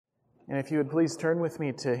And if you would please turn with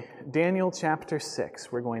me to Daniel chapter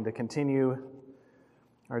 6. We're going to continue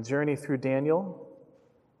our journey through Daniel.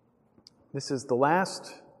 This is the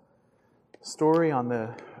last story on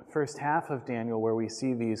the first half of Daniel, where we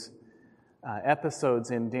see these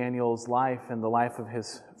episodes in Daniel's life and the life of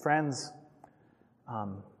his friends.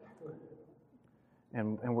 And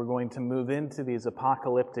we're going to move into these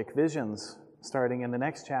apocalyptic visions starting in the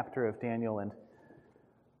next chapter of Daniel. And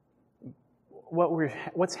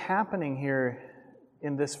what's happening here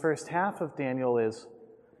in this first half of Daniel is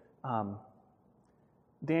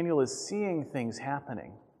Daniel is seeing things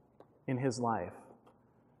happening in his life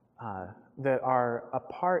that are a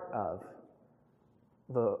part of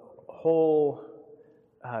the whole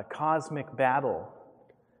cosmic battle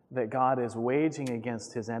that God is waging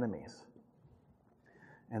against his enemies.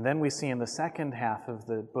 And then we see in the second half of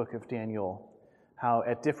the book of Daniel how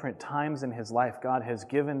at different times in his life God has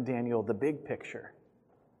given Daniel the big picture,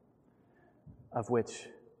 of which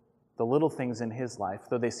the little things in his life,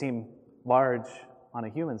 though they seem large on a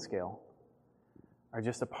human scale, are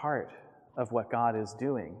just a part of what God is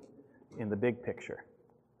doing in the big picture.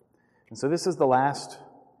 And so this is the last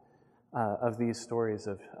of these stories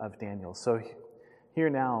of Daniel. So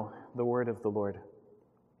hear now the word of the Lord.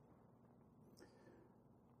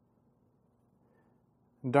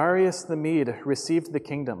 Darius the Mede received the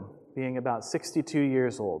kingdom, being about 62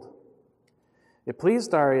 years old. It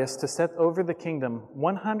pleased Darius to set over the kingdom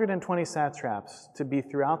 120 satraps to be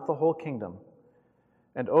throughout the whole kingdom,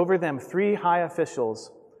 and over them 3 high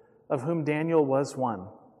officials, of whom Daniel was one,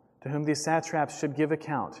 to whom these satraps should give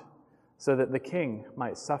account, so that the king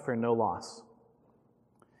might suffer no loss.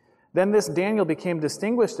 Then this Daniel became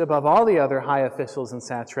distinguished above all the other high officials and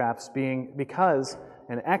satraps, because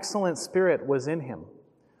an excellent spirit was in him,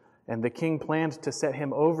 and the king planned to set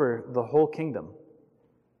him over the whole kingdom.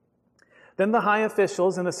 Then the high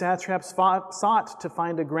officials and the satraps sought to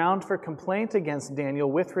find a ground for complaint against Daniel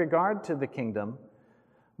with regard to the kingdom,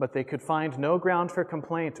 but they could find no ground for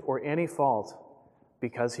complaint or any fault,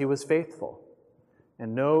 because he was faithful,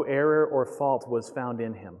 and no error or fault was found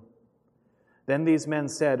in him. Then these men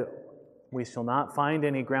said, "We shall not find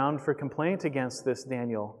any ground for complaint against this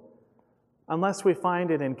Daniel, unless we find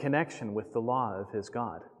it in connection with the law of his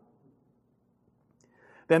God."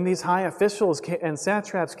 Then these high officials and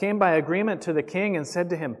satraps came by agreement to the king and said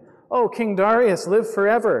to him, "O King Darius, live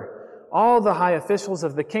forever. All the high officials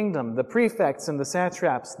of the kingdom, the prefects and the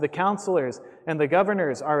satraps, the counselors and the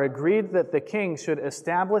governors are agreed that the king should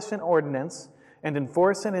establish an ordinance and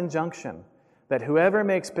enforce an injunction that whoever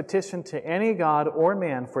makes petition to any god or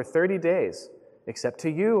man for 30 days, except to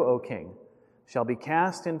you, O king, shall be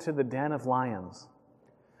cast into the den of lions.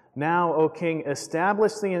 Now, O king,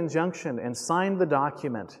 establish the injunction and sign the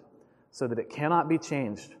document so that it cannot be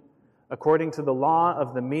changed, according to the law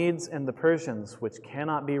of the Medes and the Persians, which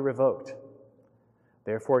cannot be revoked."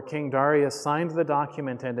 Therefore King Darius signed the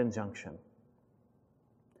document and injunction.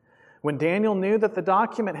 When Daniel knew that the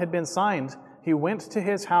document had been signed, he went to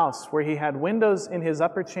his house, where he had windows in his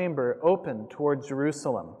upper chamber open toward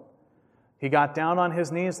Jerusalem. He got down on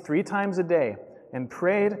his knees 3 times a day and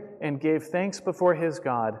prayed and gave thanks before his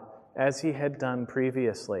God, as he had done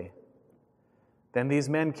previously. Then these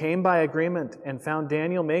men came by agreement and found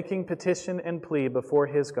Daniel making petition and plea before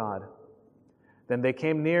his God. Then they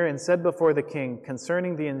came near and said before the king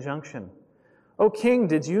concerning the injunction, "O king,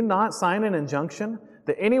 did you not sign an injunction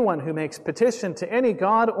that anyone who makes petition to any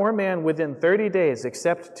god or man within 30 days,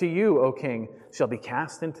 except to you, O king, shall be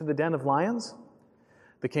cast into the den of lions?"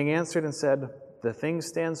 The king answered and said, "The thing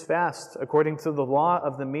stands fast according to the law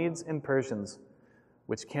of the Medes and Persians,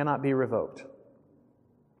 which cannot be revoked."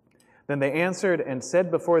 Then they answered and said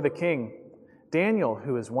before the king, "Daniel,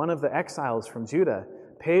 who is one of the exiles from Judah,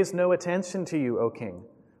 pays no attention to you, O king,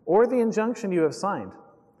 or the injunction you have signed,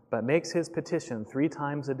 but makes his petition 3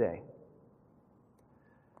 times a day."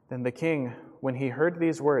 Then the king, when he heard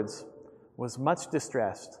these words, was much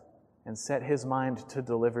distressed and set his mind to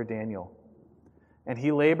deliver Daniel. And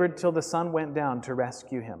he labored till the sun went down to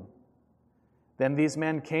rescue him. Then these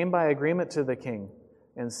men came by agreement to the king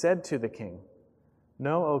and said to the king,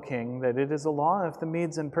 "Know, O king, that it is a law of the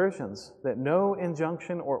Medes and Persians that no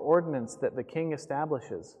injunction or ordinance that the king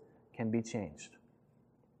establishes can be changed."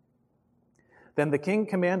 Then the king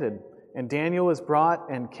commanded, and Daniel was brought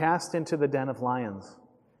and cast into the den of lions.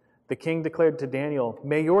 The king declared to Daniel,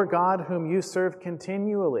 "May your God, whom you serve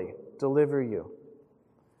continually, deliver you."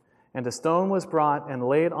 And a stone was brought and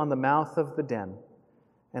laid on the mouth of the den,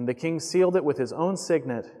 and the king sealed it with his own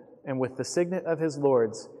signet and with the signet of his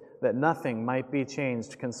lords, that nothing might be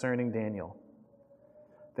changed concerning Daniel.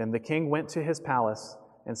 Then the king went to his palace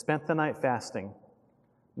and spent the night fasting,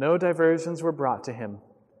 No diversions were brought to him,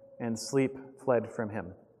 and sleep fled from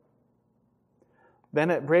him. Then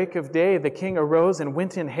at break of day the king arose and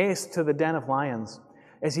went in haste to the den of lions.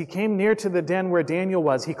 As he came near to the den where Daniel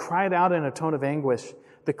was, he cried out in a tone of anguish.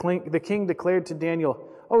 The king declared to Daniel,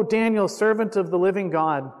 "O Daniel, servant of the living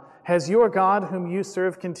God, has your God, whom you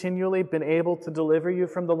serve continually, been able to deliver you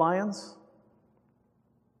from the lions?"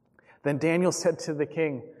 Then Daniel said to the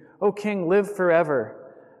king, "O king, live forever.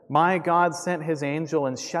 My God sent his angel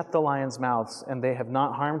and shut the lions' mouths, and they have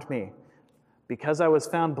not harmed me, because I was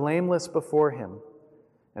found blameless before him.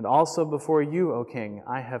 And also before you, O king,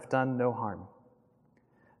 I have done no harm."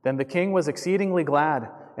 Then the king was exceedingly glad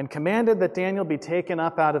and commanded that Daniel be taken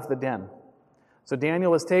up out of the den. So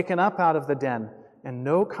Daniel was taken up out of the den, and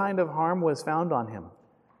no kind of harm was found on him,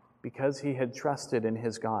 because he had trusted in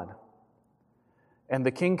his God. And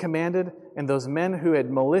the king commanded, and those men who had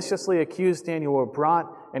maliciously accused Daniel were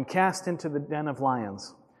brought and cast into the den of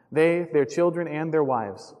lions, they, their children, and their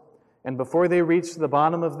wives. And before they reached the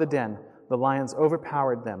bottom of the den, the lions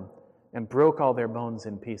overpowered them and broke all their bones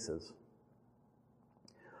in pieces.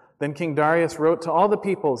 Then King Darius wrote to all the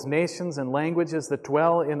peoples, nations, and languages that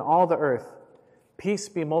dwell in all the earth, "Peace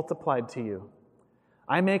be multiplied to you.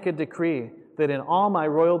 I make a decree that in all my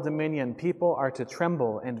royal dominion people are to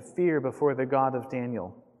tremble and fear before the God of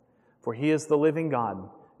Daniel, for he is the living God,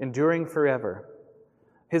 enduring forever.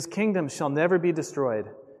 His kingdom shall never be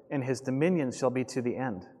destroyed, and his dominion shall be to the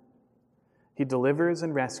end. He delivers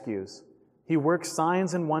and rescues. He works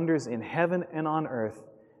signs and wonders in heaven and on earth,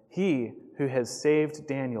 he who has saved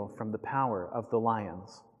Daniel from the power of the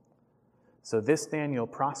lions." So this Daniel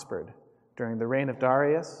prospered during the reign of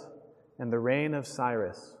Darius and the reign of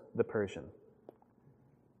Cyrus the Persian.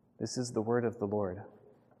 This is the word of the Lord.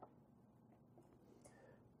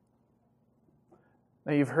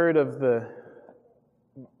 Now you've heard of the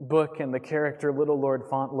book and the character Little Lord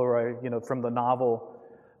Fauntleroy, from the novel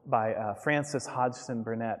by Francis Hodgson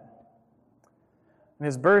Burnett. And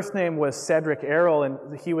his birth name was Cedric Errol,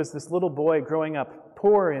 and he was this little boy growing up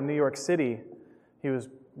poor in New York City. He was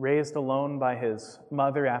raised alone by his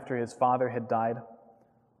mother after his father had died.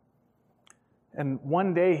 And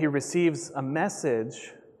one day he receives a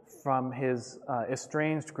message from his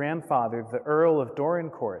estranged grandfather, the Earl of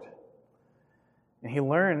Dorincourt. And he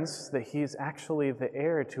learns that he's actually the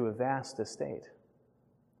heir to a vast estate.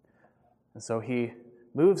 And so he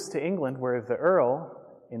moves to England, where the Earl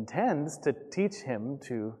intends to teach him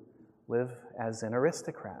to live as an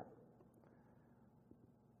aristocrat.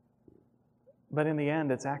 But in the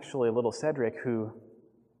end, it's actually little Cedric who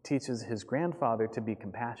teaches his grandfather to be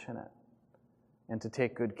compassionate and to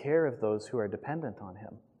take good care of those who are dependent on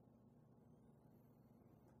him.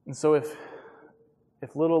 And so if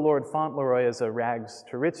Little Lord Fauntleroy is a rags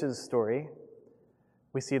to riches story,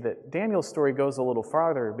 we see that Daniel's story goes a little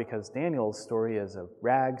farther, because Daniel's story is a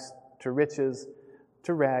rags to riches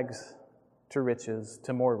to rags to riches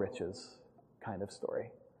to more riches kind of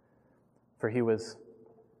story. For he was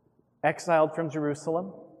exiled from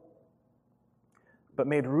Jerusalem, but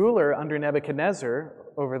made ruler under Nebuchadnezzar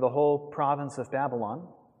over the whole province of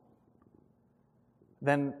Babylon,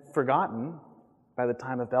 then forgotten by the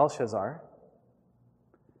time of Belshazzar,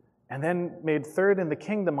 and then made third in the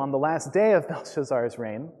kingdom on the last day of Belshazzar's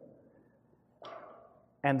reign,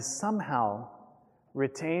 and somehow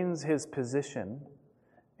retains his position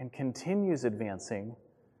and continues advancing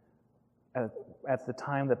at the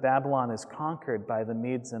time that Babylon is conquered by the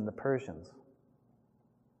Medes and the Persians.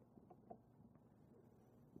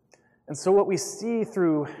 And so what we see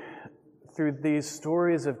through these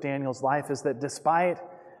stories of Daniel's life is that despite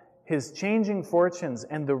his changing fortunes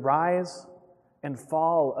and the rise and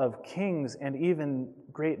fall of kings and even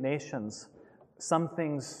great nations, some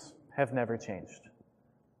things have never changed.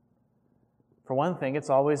 For one thing, it's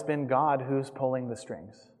always been God who's pulling the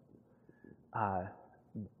strings.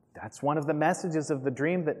 That's one of the messages of the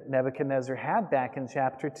dream that Nebuchadnezzar had back in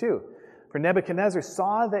chapter 2. For Nebuchadnezzar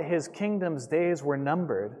saw that his kingdom's days were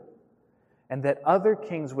numbered, and that other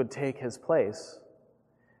kings would take his place,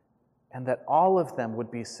 and that all of them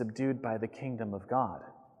would be subdued by the kingdom of God.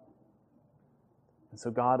 And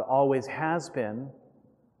so God always has been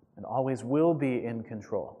and always will be in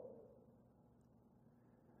control.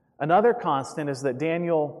 Another constant is that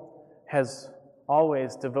Daniel has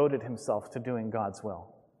always devoted himself to doing God's will.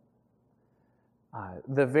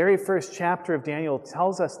 The very first chapter of Daniel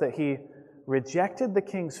tells us that he rejected the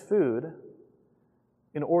king's food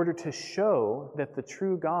in order to show that the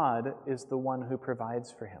true God is the one who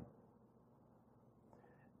provides for him.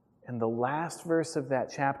 And the last verse of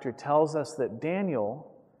that chapter tells us that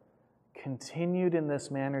Daniel continued in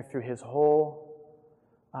this manner through his whole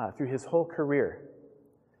career.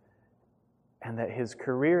 and that his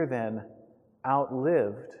career then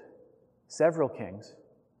outlived several kings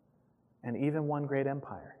and even one great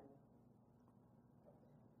empire.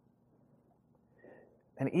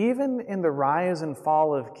 And even in the rise and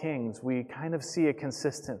fall of kings, we kind of see a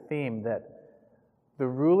consistent theme that the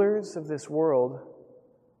rulers of this world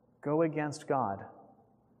go against God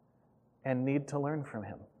and need to learn from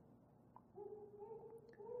him.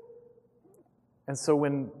 And so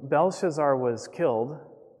when Belshazzar was killed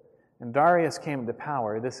and Darius came to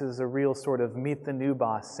power, this is a real sort of meet the new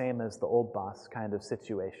boss, same as the old boss kind of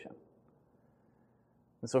situation.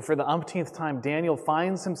 And so for the umpteenth time, Daniel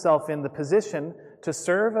finds himself in the position to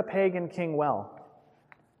serve a pagan king well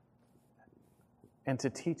and to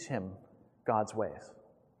teach him God's ways.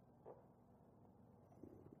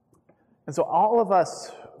 And so all of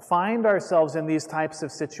us find ourselves in these types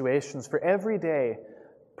of situations, for every day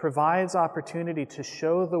provides opportunity to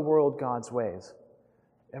show the world God's ways.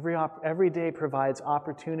 Every day provides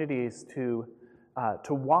opportunities to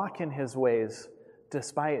walk in his ways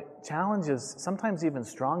despite challenges, sometimes even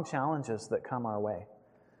strong challenges that come our way.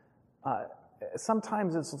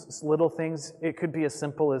 Sometimes it's little things. It could be as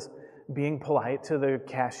simple as being polite to the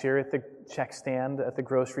cashier at the check stand at the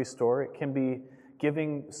grocery store. It can be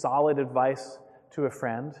giving solid advice to a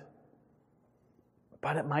friend.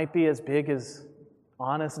 But it might be as big as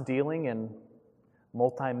honest dealing in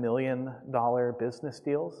multi-million-dollar business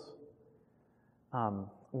deals.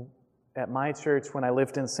 At my church, when I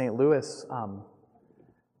lived in St. Louis,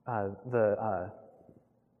 the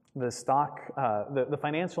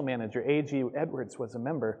financial manager, A.G. Edwards, was a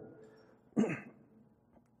member.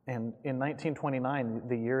 And in 1929,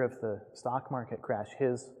 the year of the stock market crash,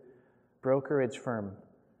 his brokerage firm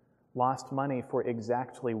lost money for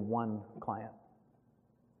exactly one client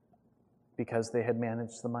because they had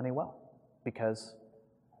managed the money well, because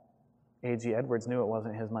A.G. Edwards knew it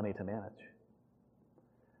wasn't his money to manage.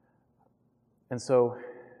 And so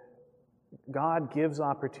God gives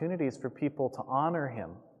opportunities for people to honor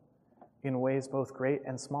him in ways both great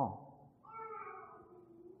and small.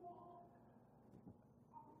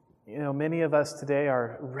 You know, many of us today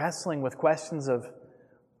are wrestling with questions of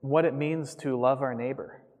what it means to love our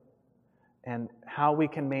neighbor and how we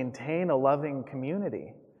can maintain a loving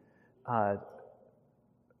community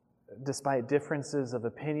despite differences of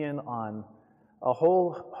opinion on a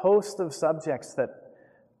whole host of subjects that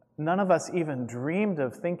none of us even dreamed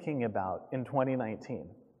of thinking about in 2019.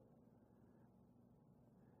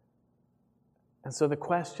 And so the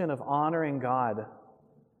question of honoring God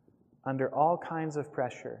under all kinds of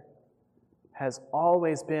pressure has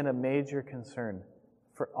always been a major concern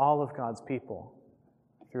for all of God's people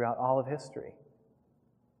throughout all of history.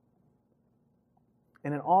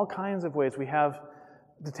 And in all kinds of ways, we have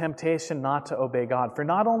the temptation not to obey God. For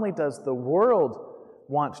not only does the world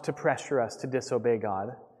want to pressure us to disobey God,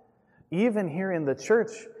 even here in the church,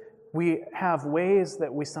 we have ways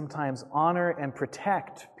that we sometimes honor and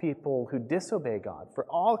protect people who disobey God for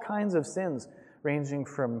all kinds of sins, ranging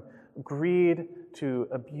from greed to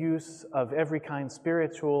abuse of every kind,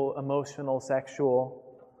 spiritual, emotional, sexual.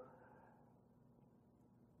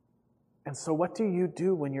 And so what do you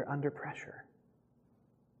do when you're under pressure?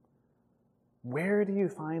 Where do you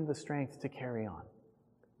find the strength to carry on?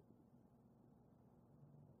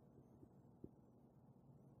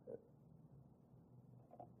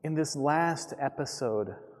 In this last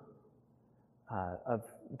episode of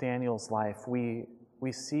Daniel's life, we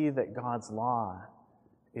see that God's law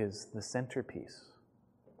is the centerpiece.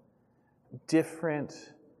 Different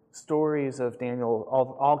stories of Daniel,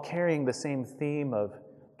 all carrying the same theme of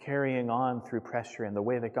carrying on through pressure and the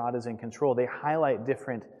way that God is in control. They highlight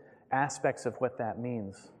different aspects of what that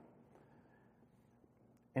means.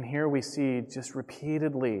 And here we see just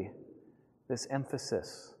repeatedly this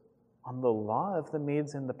emphasis on the law of the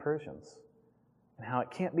Medes and the Persians and how it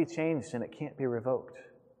can't be changed and it can't be revoked.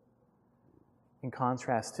 In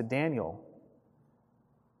contrast to Daniel,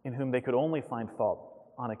 in whom they could only find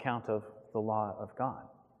fault on account of the law of God.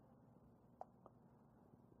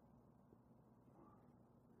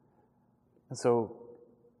 And so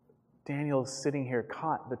Daniel's sitting here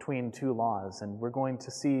caught between two laws, and we're going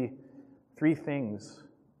to see three things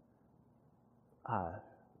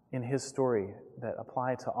in his story that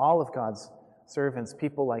apply to all of God's servants,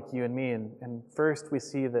 people like you and me. And first we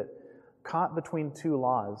see that caught between two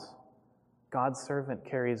laws, God's servant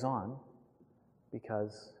carries on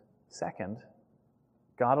because, second,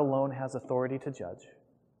 God alone has authority to judge.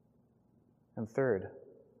 And third,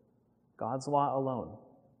 God's law alone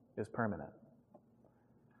is permanent.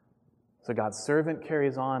 So God's servant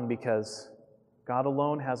carries on because God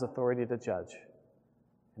alone has authority to judge,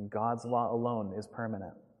 and God's law alone is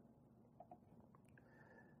permanent.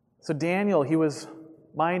 So Daniel, he was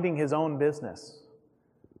minding his own business,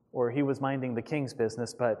 or he was minding the king's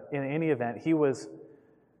business, but in any event, he was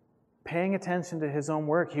paying attention to his own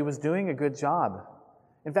work. He was doing a good job.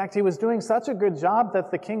 In fact, he was doing such a good job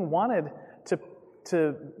that the king wanted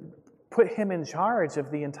to put him in charge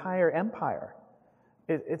of the entire empire.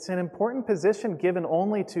 It's an important position given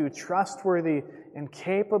only to trustworthy and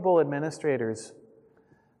capable administrators,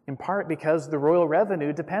 in part because the royal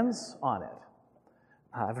revenue depends on it.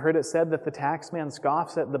 I've heard it said that the taxman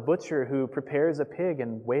scoffs at the butcher who prepares a pig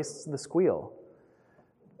and wastes the squeal.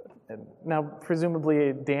 Now,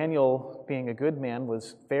 presumably, Daniel, being a good man,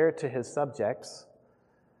 was fair to his subjects,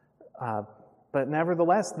 but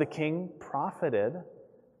nevertheless, the king profited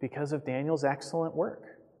because of Daniel's excellent work.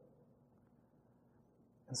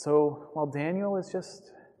 And so, while Daniel is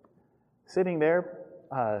just sitting there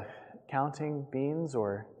counting beans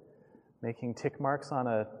or making tick marks on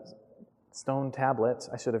a stone tablet,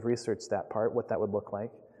 I should have researched that part, what that would look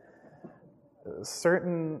like,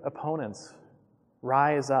 certain opponents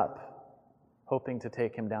rise up, hoping to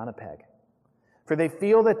take him down a peg. For they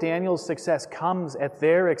feel that Daniel's success comes at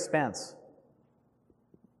their expense.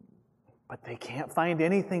 But they can't find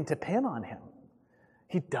anything to pin on him.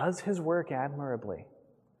 He does his work admirably.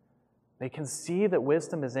 They can see that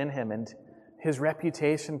wisdom is in him and his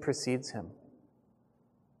reputation precedes him.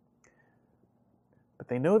 But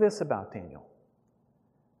they know this about Daniel,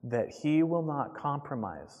 that he will not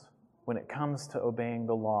compromise when it comes to obeying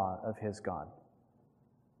the law of his God.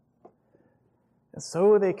 And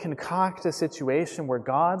so they concoct a situation where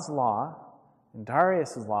God's law and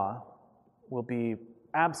Darius' law will be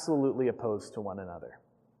absolutely opposed to one another.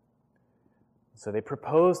 So they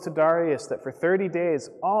propose to Darius that for 30 days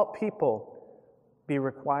all people be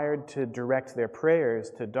required to direct their prayers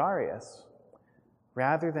to Darius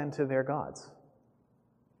rather than to their gods.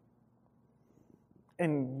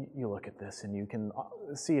 And you look at this and you can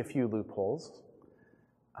see a few loopholes.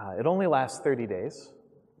 It only lasts 30 days.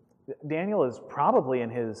 Daniel is probably in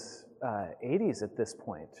his 80s at this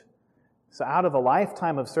point. So out of a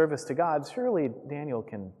lifetime of service to God, surely Daniel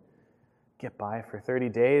can get by for 30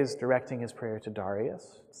 days directing his prayer to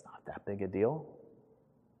Darius. It's not that big a deal.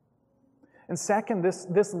 And second,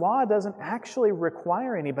 this law doesn't actually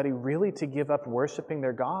require anybody really to give up worshiping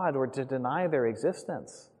their God or to deny their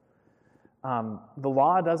existence. The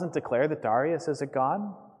law doesn't declare that Darius is a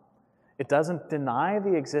god. It doesn't deny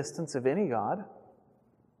the existence of any god.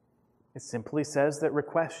 It simply says that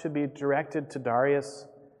requests should be directed to Darius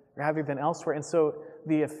rather than elsewhere. And so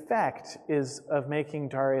the effect is of making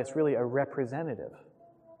Darius really a representative,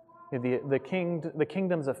 the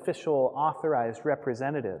kingdom's official authorized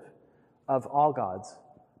representative of all gods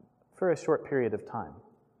for a short period of time.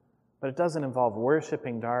 But it doesn't involve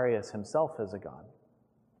worshiping Darius himself as a god.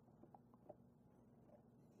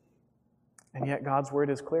 And yet God's word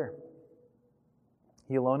is clear.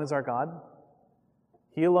 He alone is our God.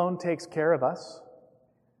 He alone takes care of us.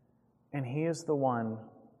 And He is the one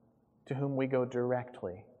to whom we go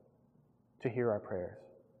directly to hear our prayers.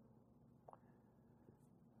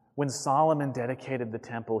 When Solomon dedicated the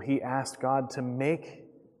temple, he asked God to make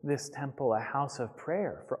this temple a house of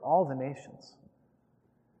prayer for all the nations.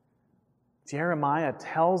 Jeremiah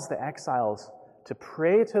tells the exiles to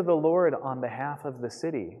pray to the Lord on behalf of the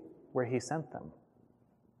city where he sent them.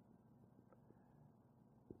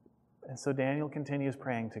 And so Daniel continues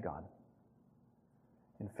praying to God.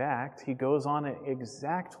 In fact, he goes on it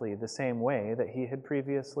exactly the same way that he had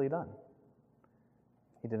previously done.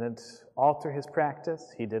 He didn't alter his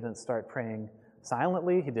practice. He didn't start praying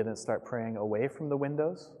silently. He didn't start praying away from the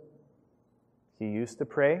windows. He used to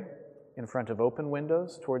pray in front of open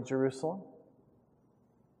windows toward Jerusalem.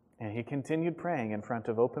 And he continued praying in front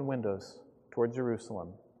of open windows toward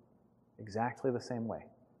Jerusalem exactly the same way.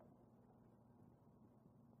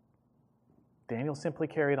 Daniel simply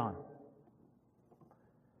carried on.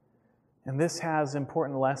 And this has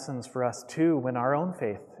important lessons for us too when our own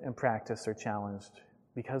faith and practice are challenged,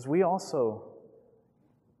 because we also,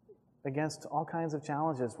 against all kinds of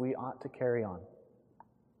challenges, we ought to carry on.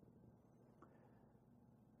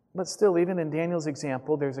 But still, even in Daniel's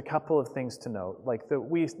example, there's a couple of things to note.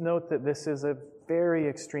 We note that this is a very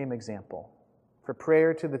extreme example. For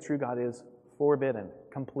prayer to the true God is forbidden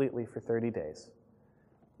completely for 30 days.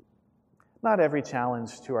 Not every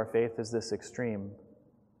challenge to our faith is this extreme.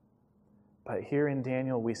 But here in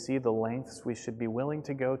Daniel, we see the lengths we should be willing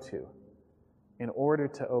to go to in order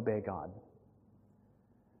to obey God.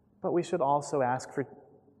 But we should also ask for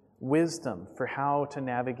wisdom for how to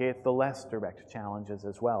navigate the less direct challenges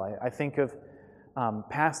as well. I think of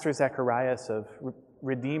Pastor Zacharias of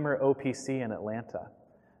Redeemer OPC in Atlanta.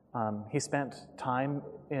 He spent time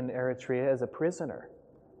in Eritrea as a prisoner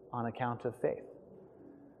on account of faith.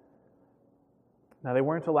 Now, they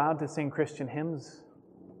weren't allowed to sing Christian hymns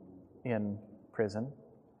in prison,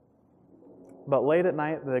 but late at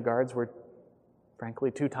night, the guards were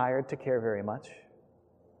frankly too tired to care very much,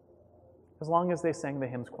 as long as they sang the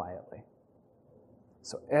hymns quietly.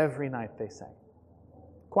 So every night they sang.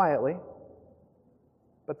 Quietly,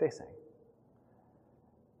 but they sang.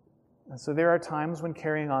 And so there are times when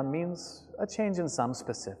carrying on means a change in some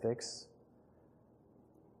specifics,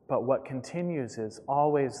 but what continues is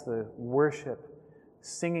always the worship,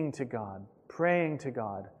 singing to God, praying to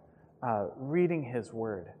God, reading His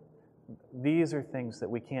Word. These are things that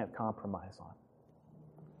we can't compromise on.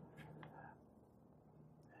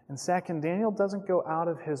 And second, Daniel doesn't go out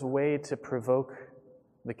of his way to provoke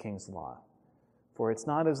the king's law. For it's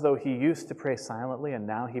not as though he used to pray silently and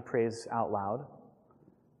now he prays out loud.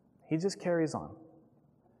 He just carries on.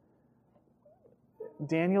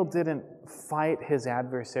 Daniel didn't fight his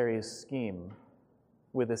adversary's scheme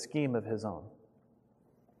with a scheme of his own.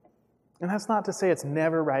 And that's not to say it's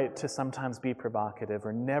never right to sometimes be provocative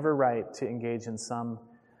or never right to engage in some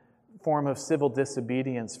form of civil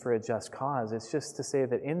disobedience for a just cause. It's just to say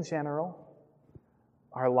that in general,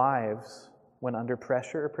 our lives, when under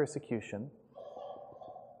pressure or persecution,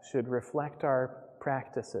 should reflect our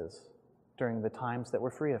practices during the times that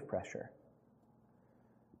we're free of pressure.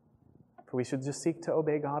 For we should just seek to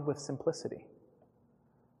obey God with simplicity,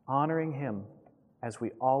 honoring Him as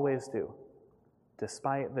we always do,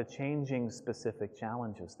 despite the changing specific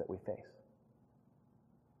challenges that we face.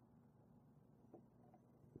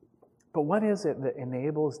 But what is it that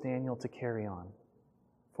enables Daniel to carry on?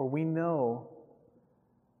 For we know,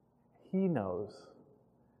 he knows,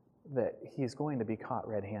 that he's going to be caught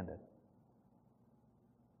red-handed.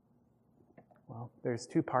 Well, there's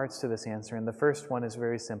two parts to this answer, and the first one is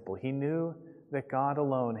very simple. He knew that God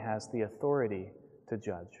alone has the authority to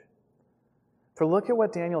judge. For look at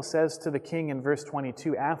what Daniel says to the king in verse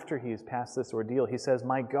 22 after he's passed this ordeal. He says,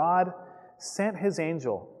 "My God sent His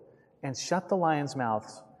angel and shut the lions'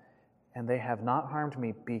 mouths, and they have not harmed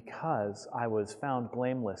me because I was found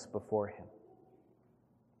blameless before Him."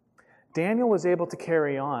 Daniel was able to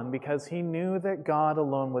carry on because he knew that God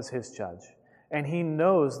alone was his judge. And he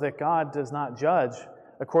knows that God does not judge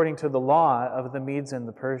according to the law of the Medes and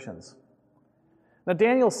the Persians. Now,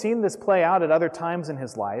 Daniel's seen this play out at other times in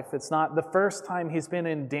his life. It's not the first time he's been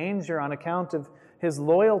in danger on account of his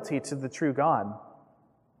loyalty to the true God.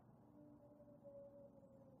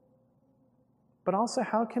 But also,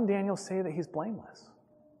 how can Daniel say that he's blameless?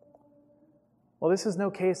 Well, this is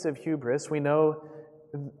no case of hubris. We know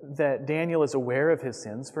that Daniel is aware of his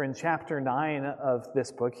sins, for in chapter 9 of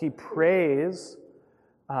this book, he prays,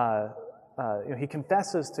 he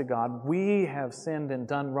confesses to God, "We have sinned and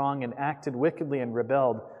done wrong and acted wickedly and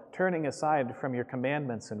rebelled, turning aside from your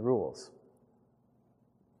commandments and rules."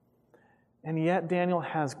 And yet Daniel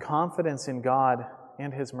has confidence in God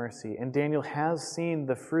and His mercy, and Daniel has seen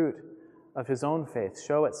the fruit of his own faith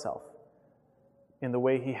show itself in the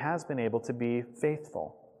way he has been able to be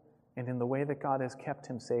faithful and in the way that God has kept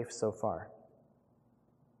him safe so far.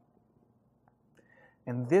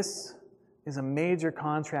 And this is a major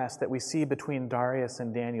contrast that we see between Darius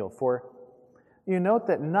and Daniel. For you note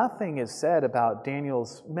that nothing is said about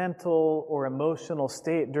Daniel's mental or emotional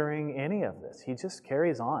state during any of this. He just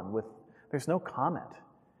carries on there's no comment.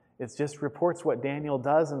 It just reports what Daniel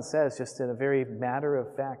does and says just in a very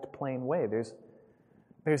matter-of-fact, plain way.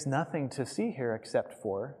 There's nothing to see here except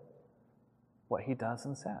for what he does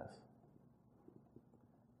and says.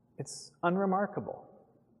 It's unremarkable.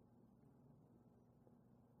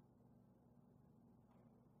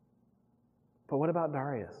 But what about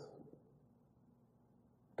Darius?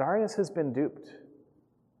 Darius has been duped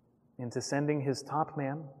into sending his top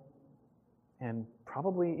man, and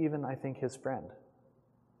probably even, I think, his friend,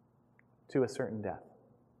 to a certain death.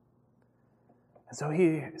 And so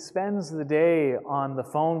he spends the day on the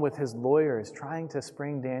phone with his lawyers trying to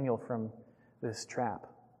spring Daniel from this trap.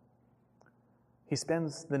 He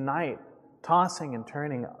spends the night tossing and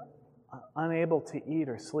turning, unable to eat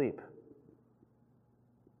or sleep.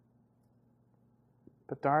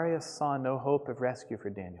 But Darius saw no hope of rescue for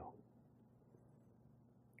Daniel.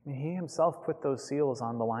 And he himself put those seals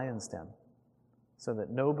on the lion's den so that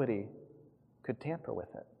nobody could tamper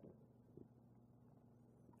with it.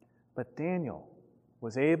 But Daniel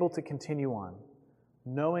was able to continue on,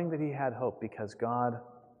 knowing that he had hope because God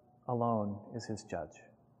alone is his judge.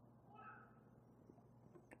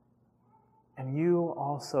 And you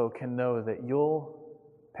also can know that you'll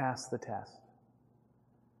pass the test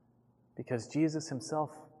because Jesus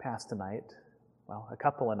himself passed a night a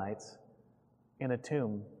couple of nights in a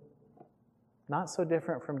tomb. Not so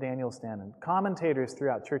different from Daniel's den. And commentators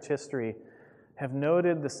throughout church history have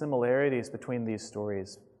noted the similarities between these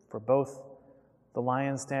stories. For both the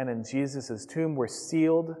lion's den and Jesus' tomb were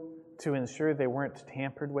sealed to ensure they weren't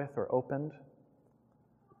tampered with or opened.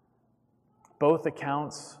 Both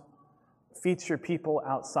accounts feature people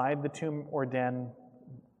outside the tomb or den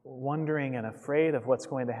wondering and afraid of what's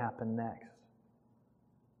going to happen next.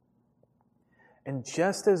 And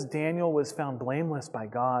just as Daniel was found blameless by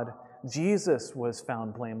God, Jesus was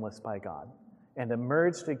found blameless by God and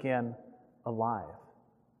emerged again alive.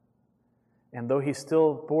 And though he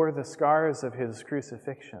still bore the scars of his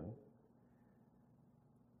crucifixion,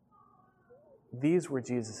 these were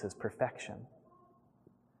Jesus' perfection,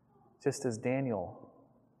 just as Daniel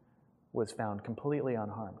was found completely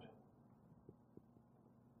unharmed.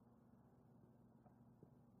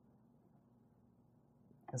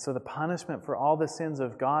 And so the punishment for all the sins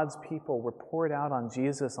of God's people were poured out on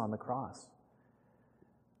Jesus on the cross.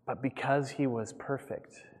 But because he was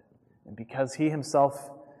perfect, and because he himself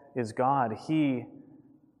is God, he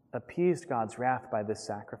appeased God's wrath by this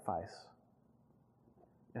sacrifice.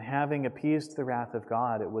 And having appeased the wrath of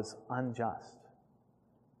God, it was unjust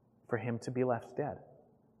for him to be left dead.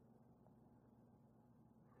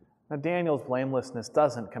 Now, Daniel's blamelessness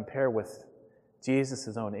doesn't compare with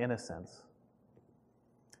Jesus' own innocence.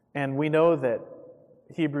 And we know that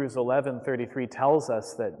Hebrews 11:33 tells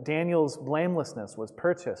us that Daniel's blamelessness was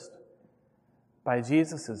purchased by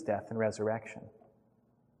Jesus' death and resurrection.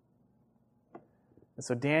 And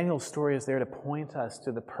so Daniel's story is there to point us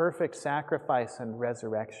to the perfect sacrifice and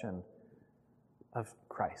resurrection of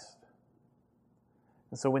Christ.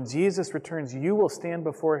 And so when Jesus returns, you will stand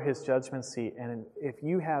before his judgment seat, and if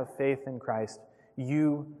you have faith in Christ,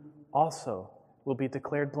 you also will be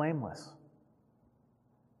declared blameless.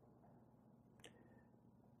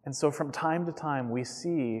 And so from time to time, we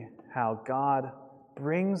see how God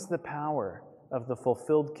brings the power of the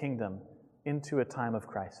fulfilled kingdom into a time of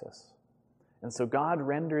crisis. And so God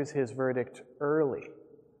renders his verdict early,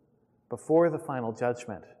 before the final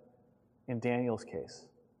judgment in Daniel's case.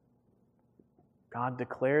 God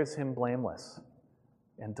declares him blameless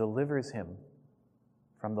and delivers him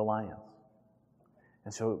from the lions.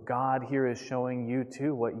 And so God here is showing you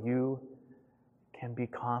too what you can be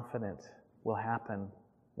confident will happen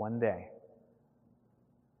one day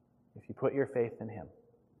if you put your faith in him.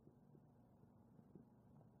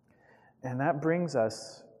 And that brings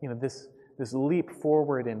us, this leap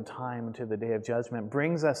forward in time to the day of judgment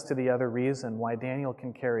brings us to the other reason why Daniel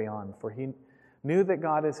can carry on. For he knew that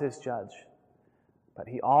God is his judge, but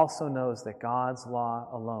he also knows that God's law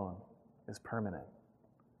alone is permanent,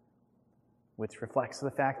 which reflects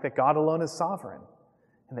the fact that God alone is sovereign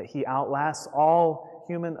and that he outlasts all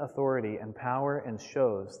human authority and power and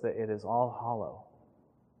shows that it is all hollow.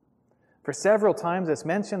 For several times it's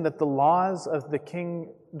mentioned that the laws of the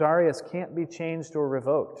king Darius can't be changed or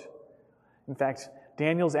revoked. In fact,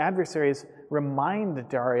 Daniel's adversaries remind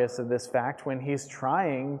Darius of this fact when he's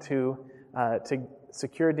trying to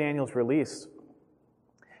secure Daniel's release.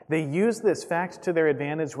 They use this fact to their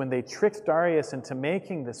advantage when they tricked Darius into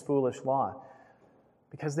making this foolish law,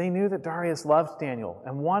 because they knew that Darius loved Daniel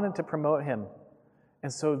and wanted to promote him,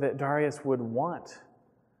 and so that Darius would want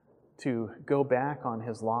to go back on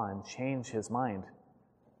his law and change his mind.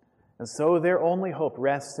 And so their only hope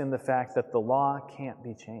rests in the fact that the law can't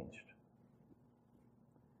be changed.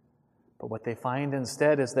 But what they find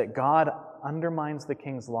instead is that God undermines the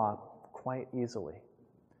king's law quite easily.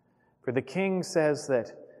 For the king says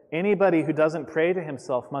that anybody who doesn't pray to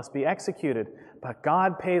himself must be executed, but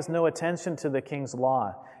God pays no attention to the king's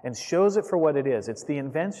law and shows it for what it is. It's the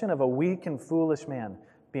invention of a weak and foolish man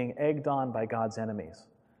being egged on by God's enemies.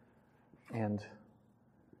 And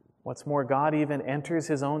what's more, God even enters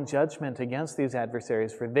his own judgment against these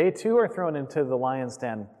adversaries, for they too are thrown into the lion's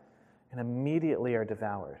den and immediately are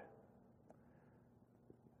devoured.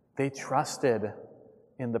 They trusted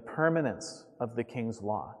in the permanence of the king's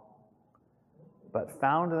law, but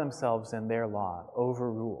found themselves in their law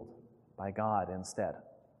overruled by God instead.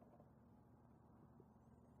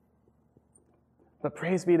 But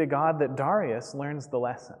praise be to God that Darius learns the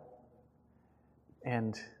lesson.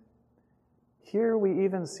 And here we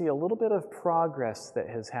even see a little bit of progress that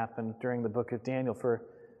has happened during the book of Daniel. For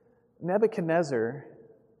Nebuchadnezzar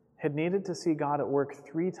had needed to see God at work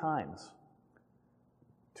 3 times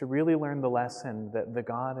to really learn the lesson that the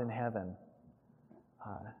God in heaven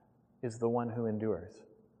is the one who endures.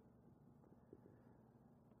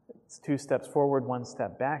 It's 2 steps forward, 1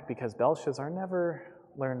 step back, because Belshazzar never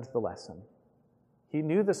learned the lesson. He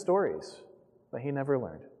knew the stories, but he never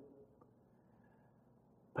learned.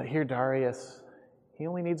 But here Darius, he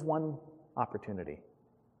only needs one opportunity.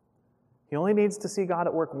 He only needs to see God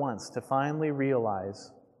at work once to finally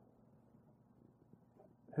realize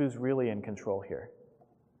who's really in control here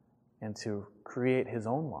and to create his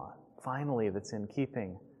own law, finally, that's in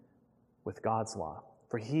keeping with God's law.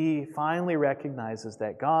 For he finally recognizes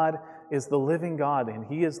that God is the living God and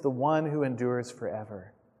he is the one who endures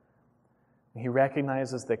forever. He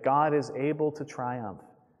recognizes that God is able to triumph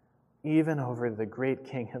even over the great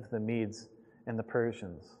king of the Medes and the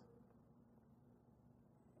Persians.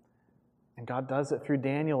 And God does it through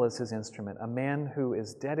Daniel as his instrument, a man who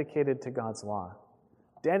is dedicated to God's law,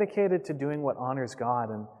 dedicated to doing what honors God,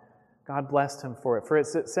 and God blessed him for it. For it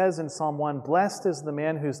says in Psalm 1, "Blessed is the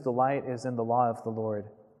man whose delight is in the law of the Lord.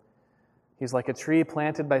 He's like a tree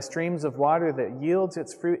planted by streams of water that yields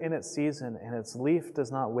its fruit in its season, and its leaf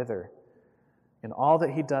does not wither. In all that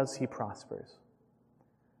he does, he prospers.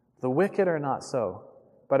 The wicked are not so,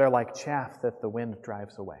 but are like chaff that the wind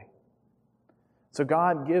drives away." So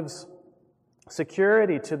God gives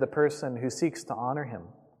security to the person who seeks to honor him,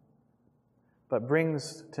 but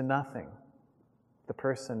brings to nothing the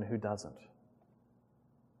person who doesn't.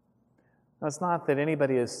 Now, it's not that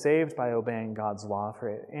anybody is saved by obeying God's law, for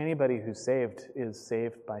anybody who's saved is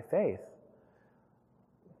saved by faith.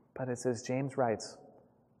 But it's as James writes,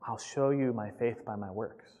 "I'll show you my faith by my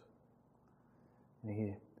works." And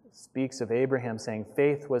he speaks of Abraham saying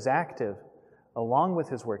faith was active along with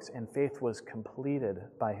his works, and faith was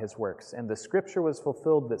completed by his works. And the scripture was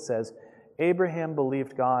fulfilled that says, "Abraham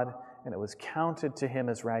believed God, and it was counted to him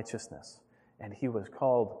as righteousness, and he was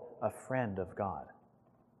called a friend of God."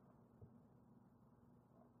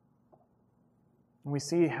 And we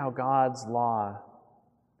see how God's law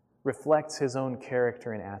reflects his own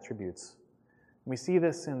character and attributes. We see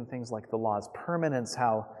this in things like the law's permanence,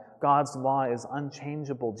 how God's law is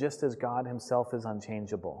unchangeable, just as God himself is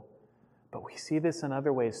unchangeable. But we see this in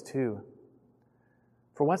other ways too.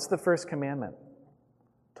 For what's the first commandment?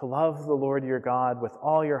 To love the Lord your God with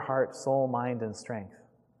all your heart, soul, mind, and strength.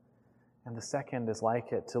 And the second is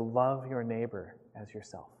like it, to love your neighbor as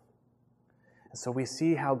yourself. And so we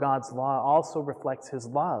see how God's law also reflects his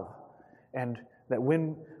love, and that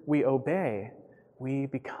when we obey, we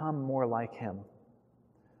become more like him.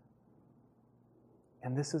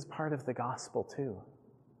 And this is part of the gospel too.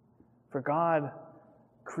 For God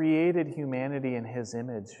created humanity in his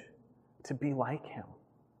image to be like him,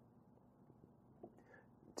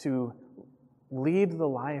 to lead the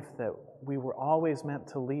life that we were always meant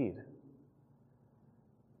to lead.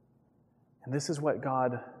 And this is what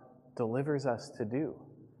God delivers us to do,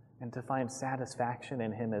 and to find satisfaction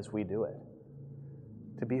in him as we do it,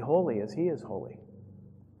 to be holy as he is holy.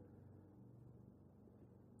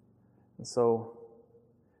 And so,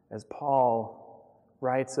 as Paul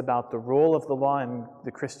writes about the role of the law in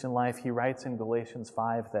the Christian life, he writes in Galatians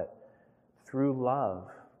 5 that through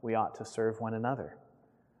love we ought to serve one another.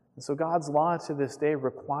 And so God's law to this day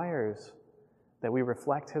requires that we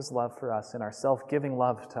reflect his love for us in our self-giving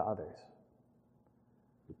love to others,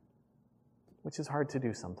 which is hard to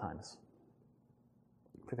do sometimes.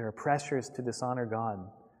 For there are pressures to dishonor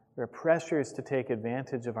God. There are pressures to take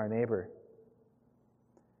advantage of our neighbor.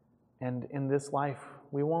 And in this life,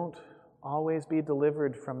 we won't always be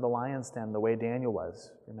delivered from the lion's den the way Daniel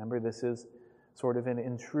was. Remember, this is sort of an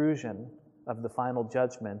intrusion of the final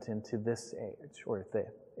judgment into this age, or the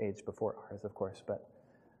age before ours, of course. But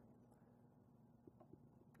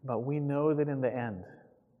we know that in the end,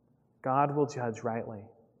 God will judge rightly,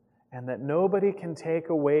 and that nobody can take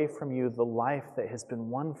away from you the life that has been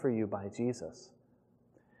won for you by Jesus.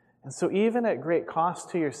 And so even at great cost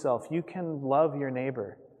to yourself, you can love your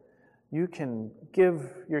neighbor. You can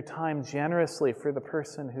give your time generously for the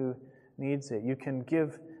person who needs it. You can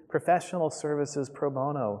give professional services pro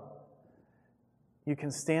bono. You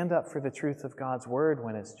can stand up for the truth of God's word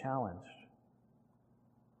when it's challenged.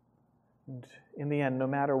 And in the end, no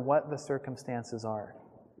matter what the circumstances are,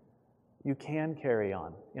 you can carry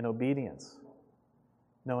on in obedience,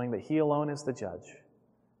 knowing that he alone is the judge,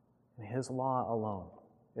 and his law alone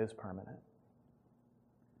is permanent.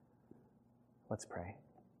 Let's pray.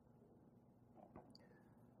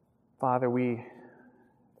 Father, we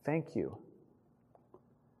thank you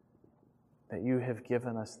that you have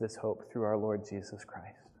given us this hope through our Lord Jesus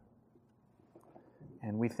Christ.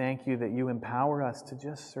 And we thank you that you empower us to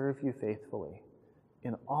just serve you faithfully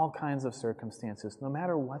in all kinds of circumstances, no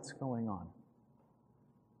matter what's going on.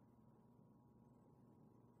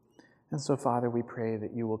 And so, Father, we pray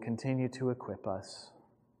that you will continue to equip us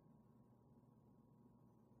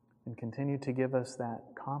and continue to give us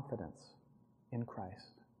that confidence in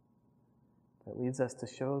Christ that leads us to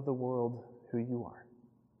show the world who you are.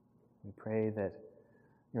 We pray that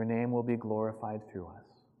your name will be glorified through us.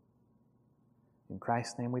 In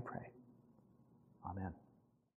Christ's name we pray. Amen.